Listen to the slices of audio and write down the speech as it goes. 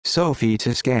Sophie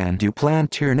Toscan du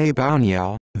Plantier née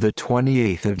Bagnères, the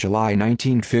 28th of July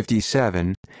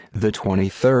 1957, the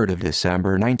 23rd of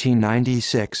December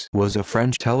 1996, was a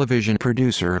French television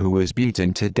producer who was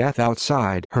beaten to death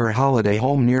outside her holiday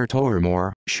home near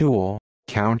Tobermoor, Shoal,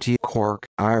 County Cork,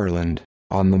 Ireland,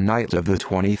 on the night of the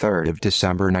 23rd of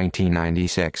December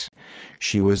 1996.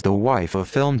 She was the wife of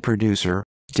film producer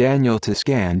Daniel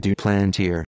Toscan du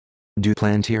Plantier. Du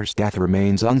Plantier's death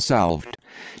remains unsolved.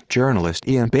 Journalist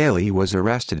Ian Bailey was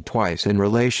arrested twice in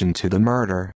relation to the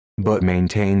murder, but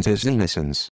maintains his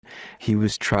innocence. He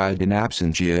was tried in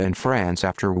absentia in France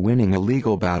after winning a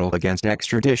legal battle against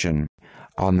extradition.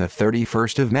 On the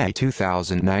 31st of May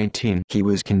 2019, he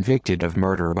was convicted of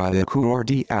murder by the Cour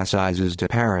d'Assises de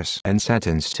Paris and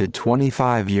sentenced to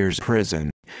 25 years prison.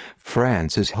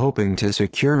 France is hoping to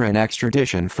secure an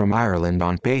extradition from Ireland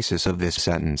on basis of this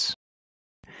sentence.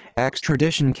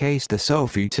 Extradition case. The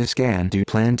Sophie Toscan du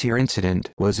Plantier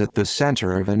incident was at the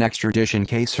center of an extradition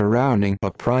case surrounding a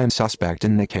prime suspect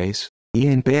in the case,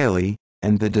 Ian Bailey,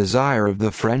 and the desire of the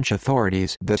French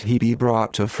authorities that he be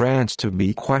brought to France to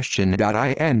be questioned.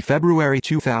 In February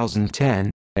 2010,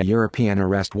 a European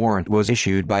arrest warrant was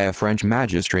issued by a French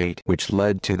magistrate, which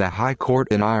led to the High Court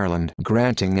in Ireland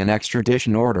granting an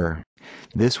extradition order.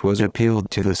 This was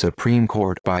appealed to the Supreme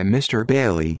Court by Mr.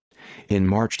 Bailey. In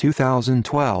March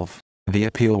 2012, the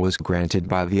appeal was granted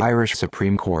by the Irish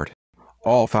Supreme Court.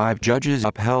 All 5 judges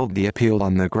upheld the appeal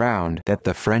on the ground that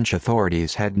the French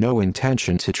authorities had no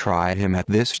intention to try him at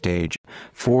this stage.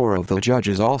 4 of the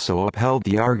judges also upheld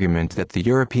the argument that the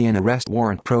European arrest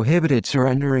warrant prohibited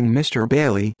surrendering Mr.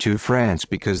 Bailey to France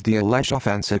because the alleged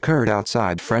offense occurred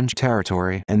outside French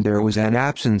territory and there was an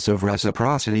absence of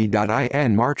reciprocity.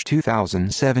 In March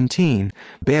 2017,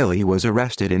 Bailey was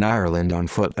arrested in Ireland on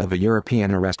foot of a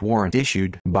European arrest warrant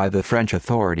issued by the French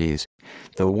authorities.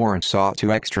 The warrant sought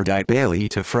to extradite Bailey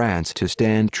to France to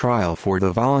stand trial for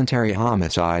the voluntary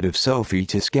homicide of Sophie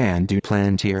Toscan du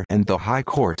Plantier, and the High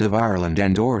Court of Ireland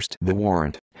endorsed the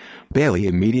warrant. Bailey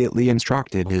immediately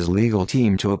instructed his legal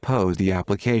team to oppose the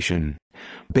application.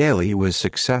 Bailey was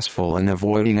successful in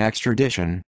avoiding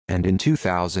extradition, and in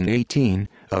 2018,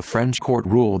 a French court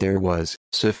ruled there was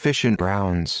sufficient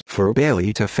grounds for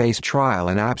Bailey to face trial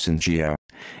in absentia.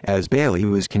 As Bailey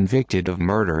was convicted of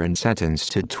murder and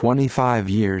sentenced to 25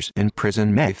 years in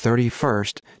prison May 31,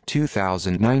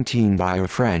 2019 by a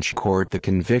French court, the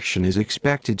conviction is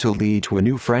expected to lead to a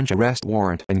new French arrest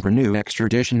warrant and new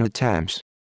extradition attempts.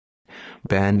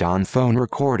 Banned on phone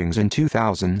recordings. In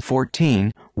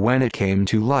 2014, when it came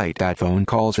to light that phone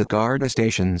calls at Garda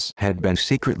stations had been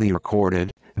secretly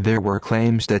recorded, there were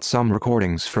claims that some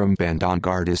recordings from Bandon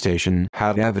Garda station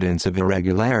had evidence of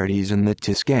irregularities in the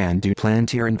Toscan du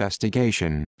Plantier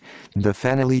investigation. The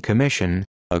Fennelly Commission,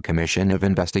 a commission of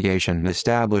investigation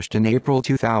established in April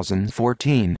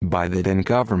 2014 by the then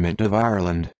Government of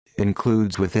Ireland,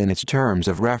 includes within its terms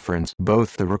of reference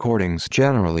both the recordings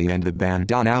generally and the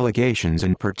Bandon allegations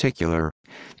in particular.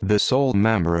 The sole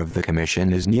member of the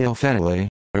commission is Neil Fennelly,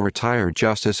 a retired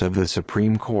justice of the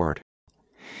Supreme Court.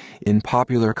 In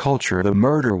popular culture, the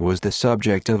murder was the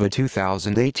subject of a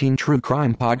 2018 true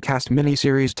crime podcast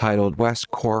miniseries titled West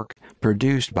Cork,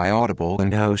 produced by Audible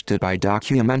and hosted by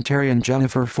documentarian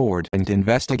Jennifer Ford and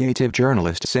investigative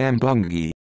journalist Sam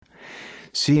Bungay.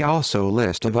 See also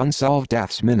List of unsolved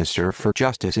deaths. Minister for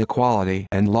Justice, Equality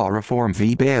and Law Reform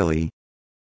v. Bailey.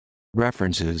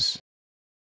 References.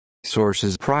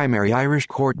 Sources: Primary Irish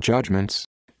Court Judgments,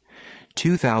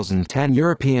 2010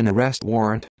 European Arrest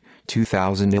Warrant,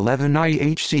 2011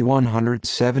 IHC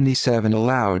 177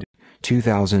 allowed,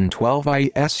 2012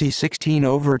 ISC 16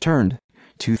 overturned,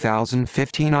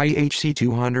 2015 IHC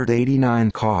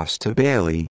 289 cost to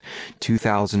Bailey,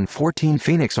 2014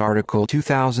 Phoenix article,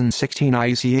 2016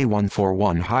 ICA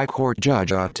 141 High Court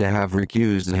judge ought to have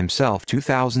recused himself,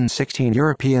 2016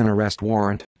 European arrest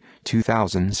warrant,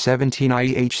 2017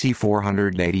 IHC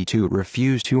 482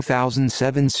 refused,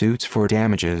 2007 suits for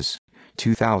damages,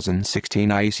 2016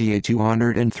 ICA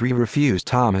 203 refused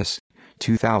Thomas,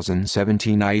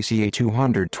 2017 ICA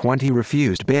 220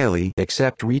 refused Bailey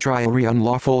except retrial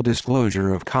unlawful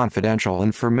disclosure of confidential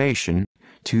information,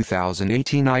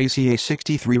 2018 ICA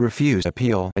 63 refused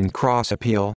appeal and cross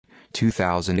appeal,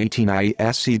 2018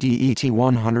 ISCDET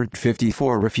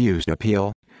 154 refused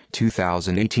appeal,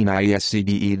 2018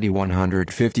 ISCDET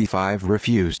 155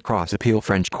 refused cross appeal.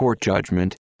 French court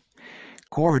judgment.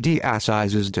 Cour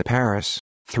d'Assises de Paris,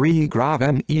 3 Grave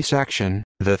ME section,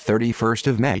 the 31st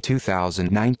of May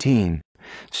 2019.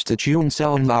 Statut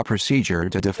selon la procédure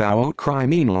de défaut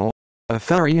criminel,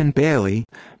 Ian Bailey,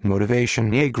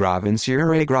 motivation et grave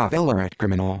insur et grave illérat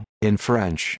criminal, in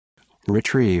French.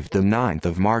 Retrieved the 9th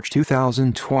of March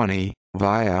 2020,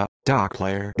 via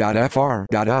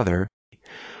doclair.fr.other.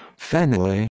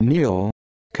 Fennelly, Neil.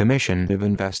 Commission of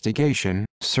Investigation,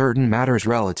 Certain Matters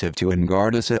Relative to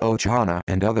Ngardasa Ochana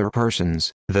and Other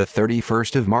Persons, the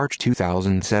 31st of March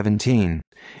 2017.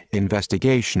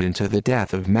 Investigation into the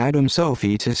death of Madame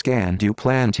Sophie Toscan du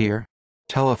Plantier.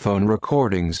 Telephone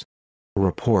recordings.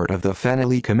 Report of the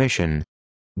Fennelly Commission.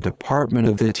 Department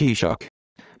of the Taoiseach.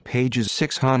 Pages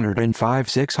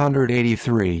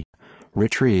 605-683.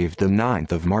 Retrieved the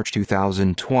 9th of March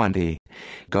 2020.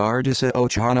 Gardasa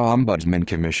Ochana Ombudsman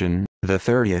Commission, the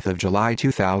 30th of July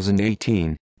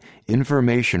 2018.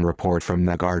 Information report from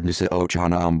the Gardasa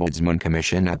Ochana Ombudsman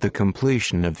Commission at the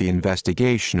completion of the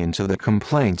investigation into the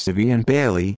complaints of Ian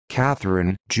Bailey,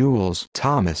 Catherine, Jules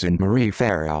Thomas and Marie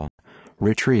Farrell.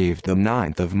 Retrieved the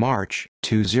 9th of March,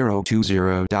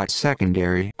 2020.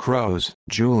 Secondary Crows,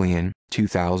 Julian,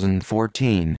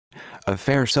 2014.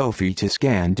 Affaire Sophie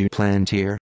Toscan du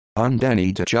Plantier. Un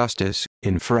déni de justice,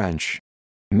 in French.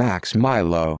 Max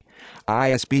Milo.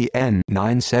 ISBN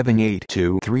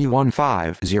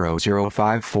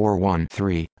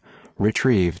 978-2315-00541-3.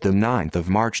 Retrieved the 9th of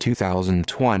March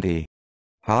 2020.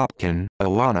 Hopkin,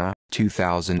 Alana,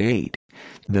 2008.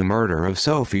 The Murder of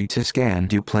Sophie Toscan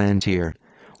du Plantier.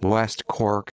 West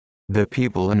Cork. The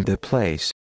People and the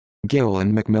Place. Gill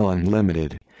and Macmillan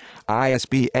Limited.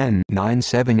 ISBN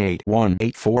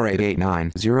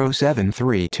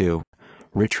 978-184889-0732.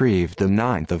 Retrieved the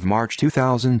 9th of March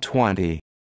 2020.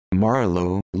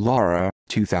 Marlowe, Laura,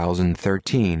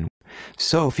 2013.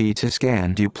 Sophie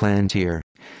Toscan du Plantier.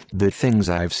 The Things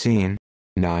I've Seen.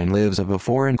 9 Lives of a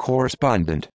Foreign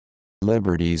Correspondent.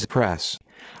 Liberties Press.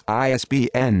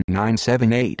 ISBN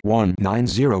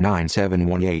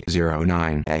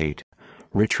 978-1909718098.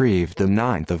 Retrieved the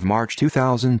 9th of March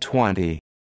 2020.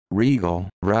 Regal,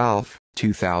 Ralph,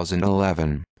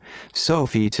 2011.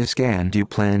 Sophie Toscan du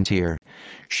Plantier.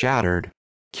 Shattered.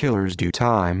 Killers do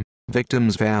time,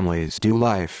 victims' families do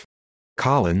life.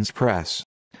 Collins Press.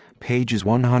 Pages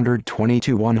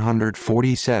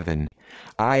 120-147.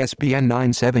 ISBN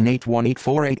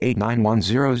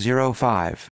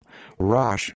 9781848891005.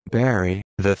 Roche, Barry,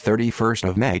 the 31st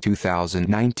of May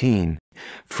 2019.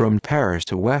 From Paris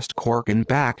to West Cork and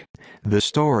back, the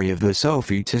story of the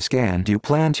Sophie Toscan du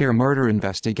Plantier murder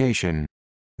investigation.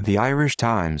 The Irish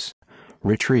Times.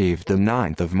 Retrieved the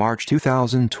 9th of March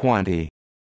 2020.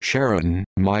 Sheridan,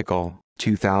 Michael,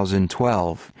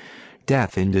 2012.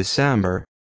 Death in December.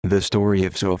 The Story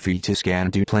of Sophie Toscan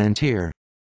du Plantier.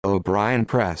 O'Brien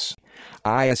Press.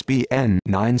 ISBN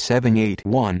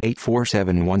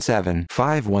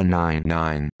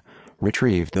 978-184717-5199.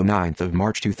 Retrieved the 9th of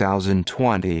March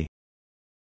 2020.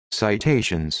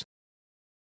 Citations.